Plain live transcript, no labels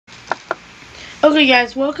Okay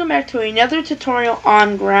guys, welcome back to another tutorial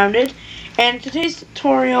on Grounded. And today's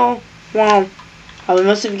tutorial, well, probably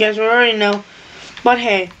most of you guys will already know, but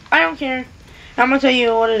hey, I don't care. I'm gonna tell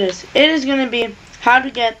you what it is. It is gonna be how to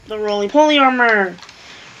get the roly-poly armor.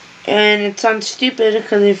 And it sounds stupid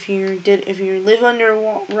because if you live under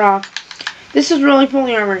a rock, this is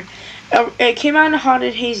roly-poly armor. It came out in a Hot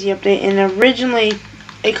and Hazy update, and originally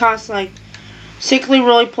it cost like sickly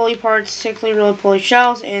roly-poly parts, sickly roly-poly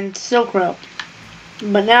shells, and silk rope.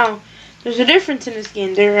 But now, there's a difference in this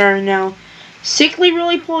game. There are now sickly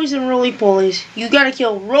roly-polies and roly-polies. You gotta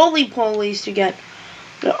kill roly-polies to get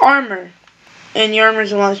the armor. And the armor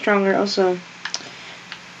is a lot stronger also.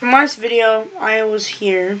 In my last video, I was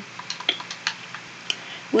here.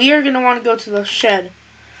 We are gonna want to go to the shed.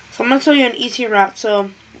 So I'm gonna tell you an easy route. So,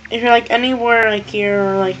 if you're like anywhere like here,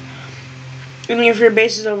 or like any of your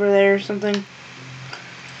bases over there or something.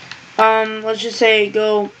 Let's just say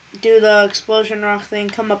go do the explosion rock thing,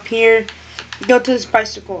 come up here, go to this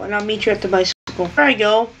bicycle, and I'll meet you at the bicycle. Before I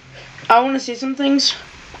go, I want to say some things.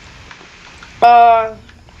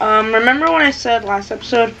 Remember when I said last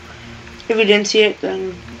episode, if you didn't see it,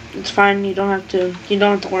 then it's fine, you don't have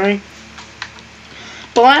to worry.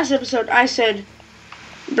 But last episode, I said,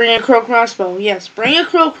 bring a crow crossbow. Yes, bring a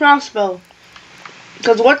crow crossbow.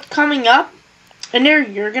 Because what's coming up in there,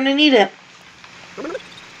 you're going to need it.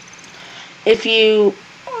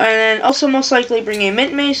 And then also most likely bring a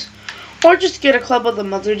mint mace, or just get a club of the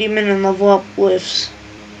mother demon and level up lifts.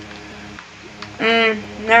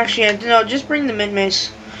 Actually, no, just bring the mint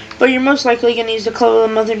mace. But you're most likely gonna use the club of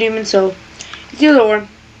the mother demon, so it's either or.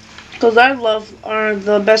 Because I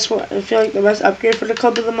feel like the best upgrade for the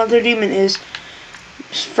club of the mother demon is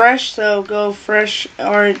fresh, so go fresh,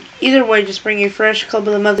 or either way, just bring a fresh club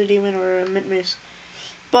of the mother demon or a mint mace.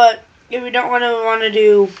 But if you don't want to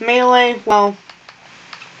do melee, well,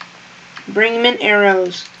 bring mint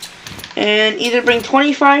arrows, and either bring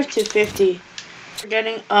 25 to 50.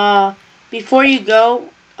 Forgetting, before you go,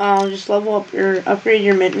 just level up upgrade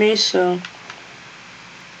your mint mace. So,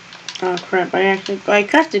 oh crap! I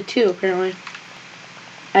crafted 2 apparently.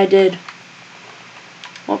 I did.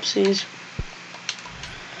 Whoopsies.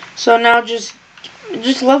 So now just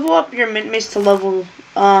level up your mint mace to level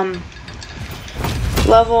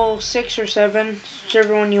 6 or 7,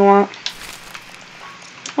 whichever one you want.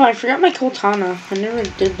 Oh, I forgot my katana. I never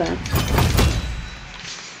did that.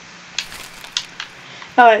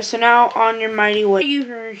 Alright, so now on your mighty way. You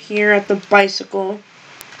are here at the bicycle.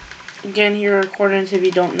 Again, here are coordinates if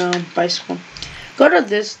you don't know bicycle. Go to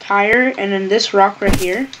this tire and then this rock right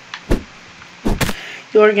here.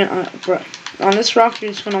 You're gonna on this rock.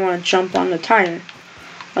 You're just gonna want to jump on the tire,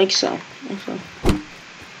 like so.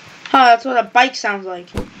 Oh, that's what a bike sounds like.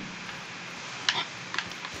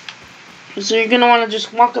 So you're gonna want to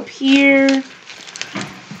just walk up here.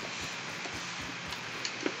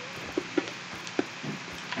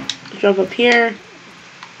 Jump up here.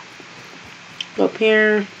 Go up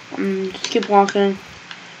here. Just keep walking.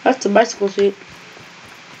 That's the bicycle seat.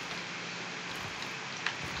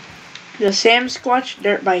 The Sam Squatch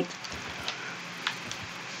dirt bike.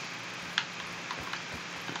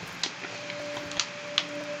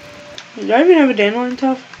 Do I even have a dandelion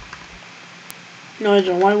tuft? No, I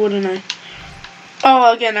don't. Why wouldn't I?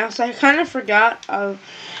 Oh, again, I kind of forgot.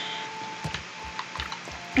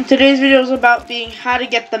 Today's video is about how to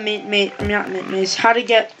get the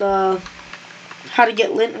how to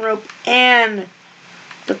get lint rope and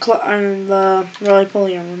the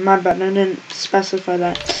roly-poly armor. My bad, I didn't specify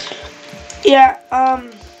that. Yeah.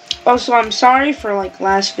 Also, I'm sorry for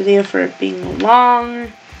last video for it being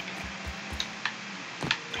long.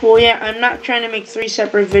 Well, yeah, I'm not trying to make 3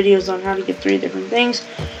 separate videos on how to get 3 different things.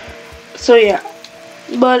 So yeah.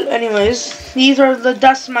 But anyways, these are the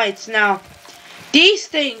dust mites. Now, these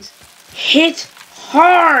things hit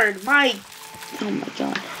hard. Oh my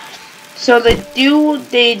god. So they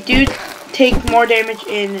do take more damage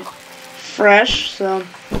in fresh. So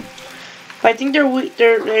I think they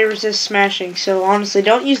resist smashing. So honestly,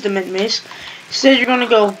 don't use the mint mace. Instead, you're gonna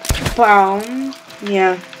go boom.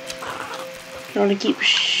 Yeah. You want to keep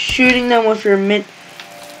shooting them with your mint.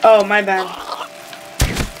 Oh, my bad.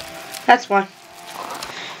 That's why.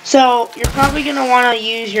 So, you're probably going to want to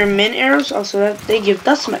use your mint arrows. Also, that they give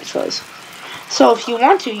dust mite fuzz. So, if you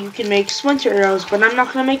want to, you can make splinter arrows. But I'm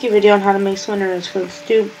not going to make a video on how to make splinter arrows because it's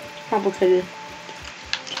too complicated.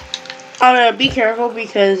 Be careful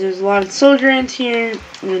because there's a lot of soldier ants here.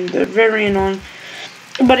 And they're very annoying.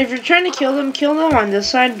 But if you're trying to kill them on this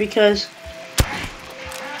side because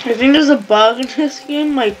I think there's a bug in this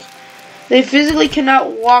game. They physically cannot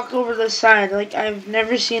walk over the side. I've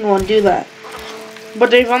never seen one do that. But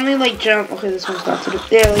they've only like jumped. Okay, this one's got to do.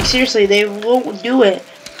 Yeah, like seriously, they won't do it.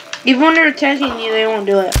 Even when they're attacking you, they won't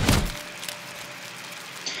do it.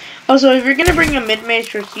 Also, if you're gonna bring a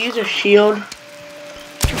mid-mage, just use a shield.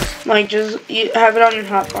 Like, just have it on your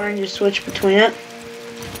hotbar and just switch between it.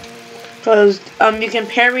 Because you can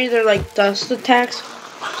parry their like dust attacks.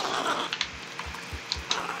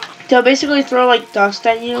 They'll basically throw like dust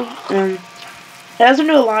at you, and it doesn't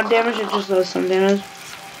do a lot of damage. It just does some damage.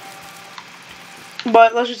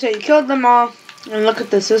 But let's just say you killed them all, and look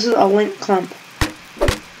at this. This is a lint clump.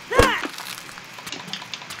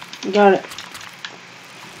 Got it.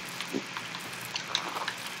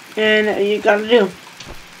 And you gotta do.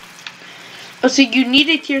 Oh, so you need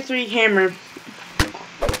a tier 3 hammer.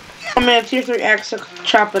 I mean a tier 3 axe to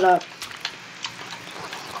chop it up.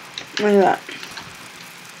 Like that.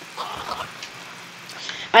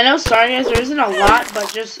 I know, sorry guys, there isn't a lot,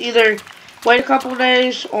 but just either wait a couple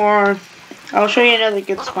days or I'll show you another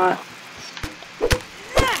good spot.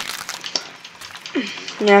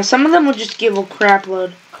 Yeah, some of them will just give a crap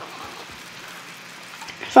load.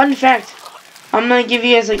 Fun fact, I'm gonna give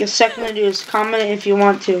you guys like a second to do this. Comment it if you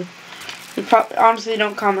want to. You honestly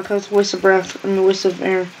don't comment because it's a waste of breath and a waste of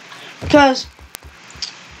air. Because,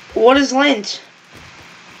 what is lint?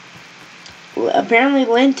 Well, apparently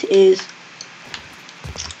lint is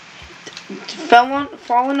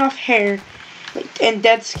falling off hair and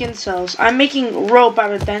dead skin cells. I'm making rope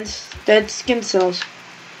out of dead skin cells.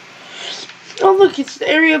 Oh look, it's the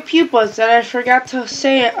area of pupas that I forgot to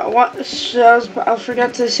say. I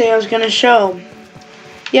forgot to say I was gonna show.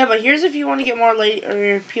 Yeah, but here's if you want to get more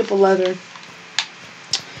pupil leather.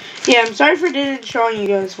 Yeah, I'm sorry for didn't showing you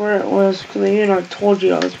guys where it was because I told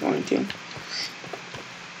you I was going to.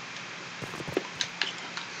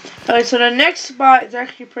 Alright, so the next spot is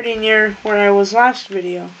actually pretty near where I was last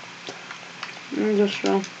video. Let me just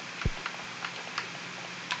show.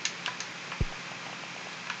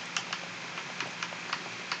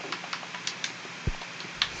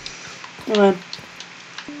 Okay.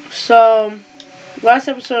 So, last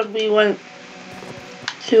episode we went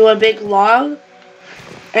to a big log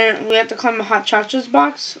and we had to climb a hot chacha's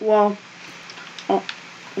box. Well, oh,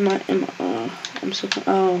 I'm so,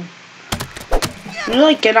 oh. Can you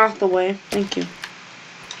like get off the way? Thank you.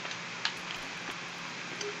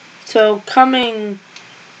 So coming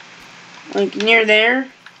like near there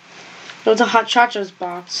was a hot chacha's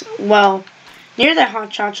box. Well, near that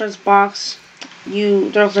hot chacha's box,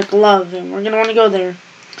 there's a glove, and we're gonna want to go there.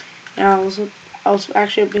 And I was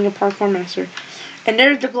actually being a parkour master. And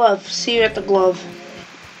there's the glove. See you at the glove.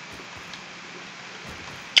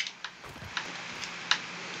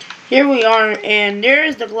 Here we are, and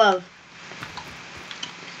there's the glove.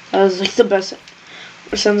 That was like the best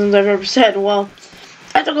sentence I've ever said. Well,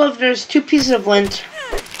 at the glove there's 2 pieces of lint.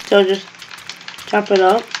 So just chop it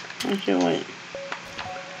up. Actually, wait.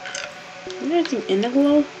 Is there anything in the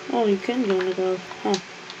glove? Oh, you can go in the glove. Huh.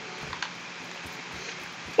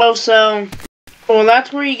 Oh, so, well,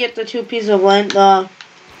 that's where you get the 2 pieces of lint on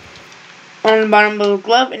the bottom of the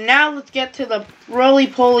glove. And now let's get to the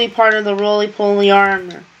roly-poly part of the roly-poly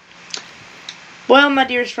armor. Well, my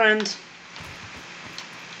dearest friends,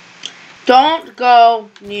 don't go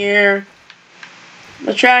near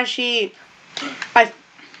the trash heap.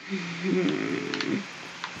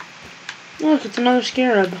 Look, it's another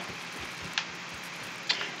scarab.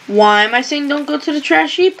 Why am I saying don't go to the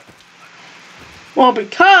trash heap? Well,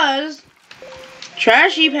 because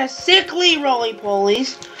trash heap has sickly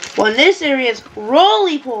roly-polies, while in this area is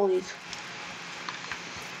roly-polies.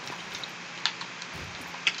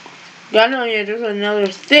 Gotta know, yeah, there's another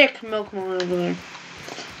thick milk mold over there.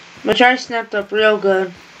 Which I snapped up real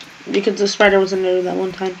good because the spider was in there that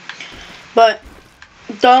one time. But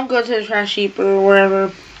don't go to the trash heap or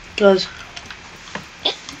wherever, because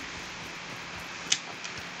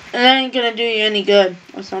it ain't gonna do you any good.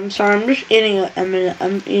 So I'm sorry, I'm just eating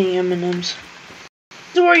M&Ms.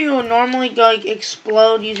 This is where you will normally go like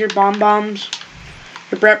explode, use your bombs,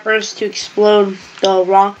 your Brett burst to explode the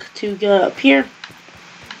rock to get up here.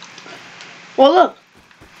 Well, look,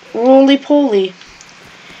 roly-poly.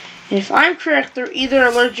 If I'm correct, they're either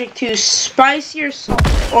allergic to spicy or salt,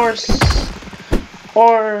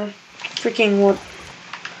 or freaking what?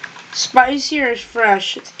 Spicy or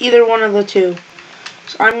fresh. It's either one of the two.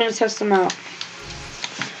 So I'm gonna test them out.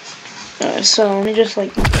 So let me just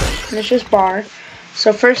like finish this bar.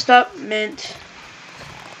 So first up, mint.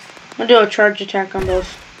 I'm gonna do a charge attack on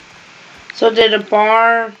both. So I did a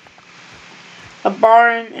bar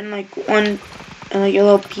and like one and like a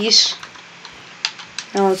little piece.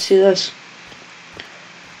 Now let's see this.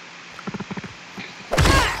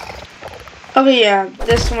 Okay, yeah,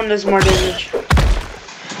 this one does more damage.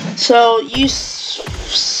 So use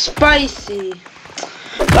spicy.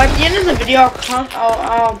 But at the end of the video,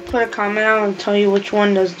 I'll put a comment out and tell you which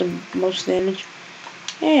one does the most damage.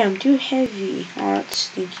 Hey, I'm too heavy. Oh, that's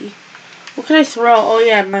stinky. What can I throw? Oh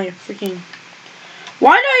yeah, my freaking.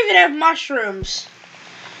 Why do I even have mushrooms?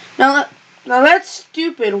 Now that's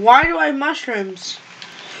stupid. Why do I have mushrooms?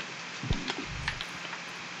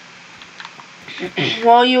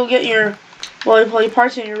 Well, you'll get your roly-poly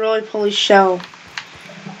parts and your roly-poly shell.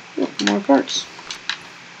 Look, more parts.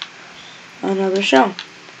 Another shell.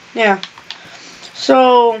 Yeah.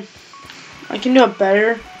 So I can do it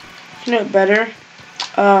better.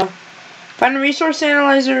 Find a resource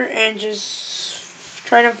analyzer and just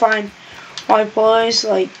try to find roly-polies.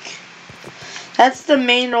 Like, that's the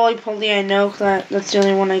main roly-poly I know, cause that's the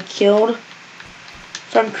only one I killed.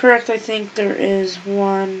 If I'm correct, I think there is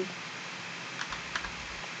one.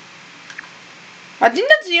 I think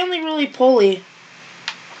that's the only roly-poly.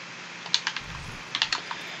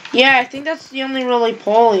 Yeah, I think that's the only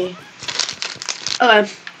roly-poly. All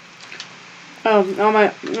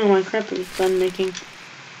my crap is done making.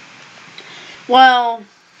 Well,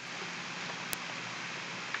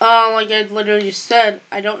 like I literally just said,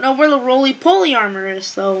 I don't know where the roly-poly armor is,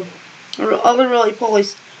 so, or other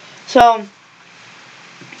roly-polies. So,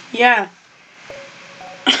 yeah.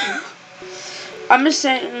 I'm just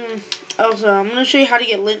saying, also, I'm going to show you how to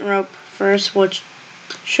get lint rope first, which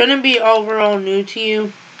shouldn't be overall new to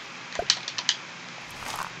you.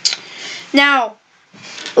 Now,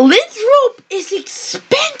 lint rope is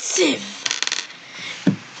expensive.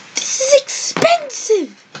 This is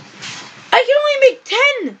expensive. I can only make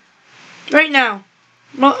 10 right now,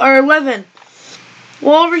 or 11.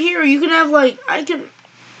 Well, over here, you can have, like, if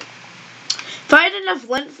I had enough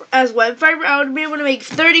lint as web fiber, I would be able to make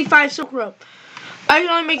 35 silk rope. I can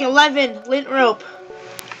only make 11 lint rope.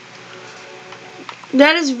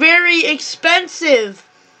 That is very expensive.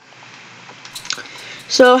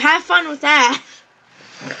 So have fun with that.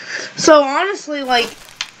 So honestly, like,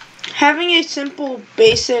 having a simple,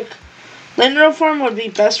 basic lint rope farm would be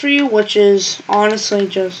best for you, which is honestly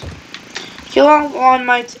just kill all the lawn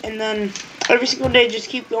mites and then every single day just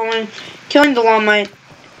keep going, killing the lawn mite,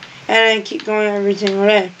 and then keep going every single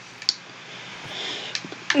day.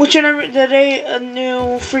 Whichever the day a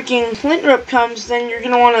new freaking lint rope comes, then you're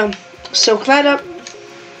gonna want to soak that up,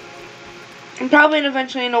 and probably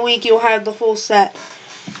eventually in a week you'll have the full set.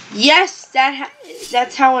 Yes,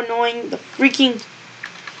 that's how annoying the freaking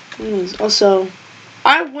thing is. Also,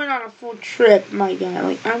 I went on a full trip, my guy.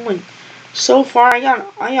 Like, I went so far. I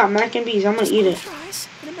got mac and bees. I'm gonna eat it.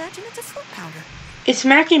 Imagine it's a fruit powder. It's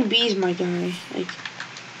mac and bees, my guy. Like,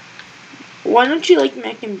 why don't you like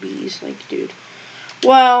mac and bees? Like, dude.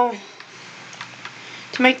 Well,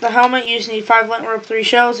 to make the helmet, you just need 5 lint rope, 3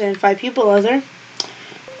 shells, and 5 people leather.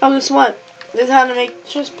 Oh, guess what? This is how to make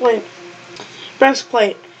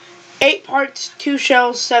breastplate. 8 parts, 2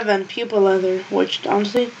 shells, 7 pupil leather, which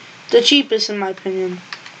honestly, the cheapest in my opinion.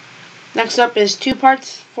 Next up is 2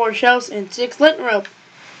 parts, 4 shells, and 6 lint rope.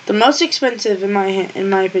 The most expensive in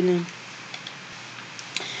my opinion.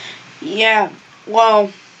 Yeah,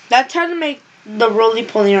 well, that's how to make the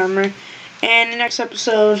roly-poly armor. And in the next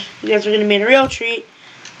episode, you guys are gonna be in a real treat.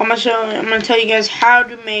 I'm gonna tell you guys how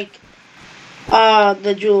to make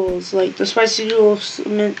the jewels, like the spicy jewel,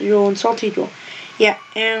 mint jewel, and salty jewel. Yeah,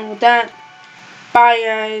 and with that, bye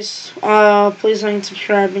guys. Please like and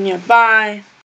subscribe, and yeah, bye.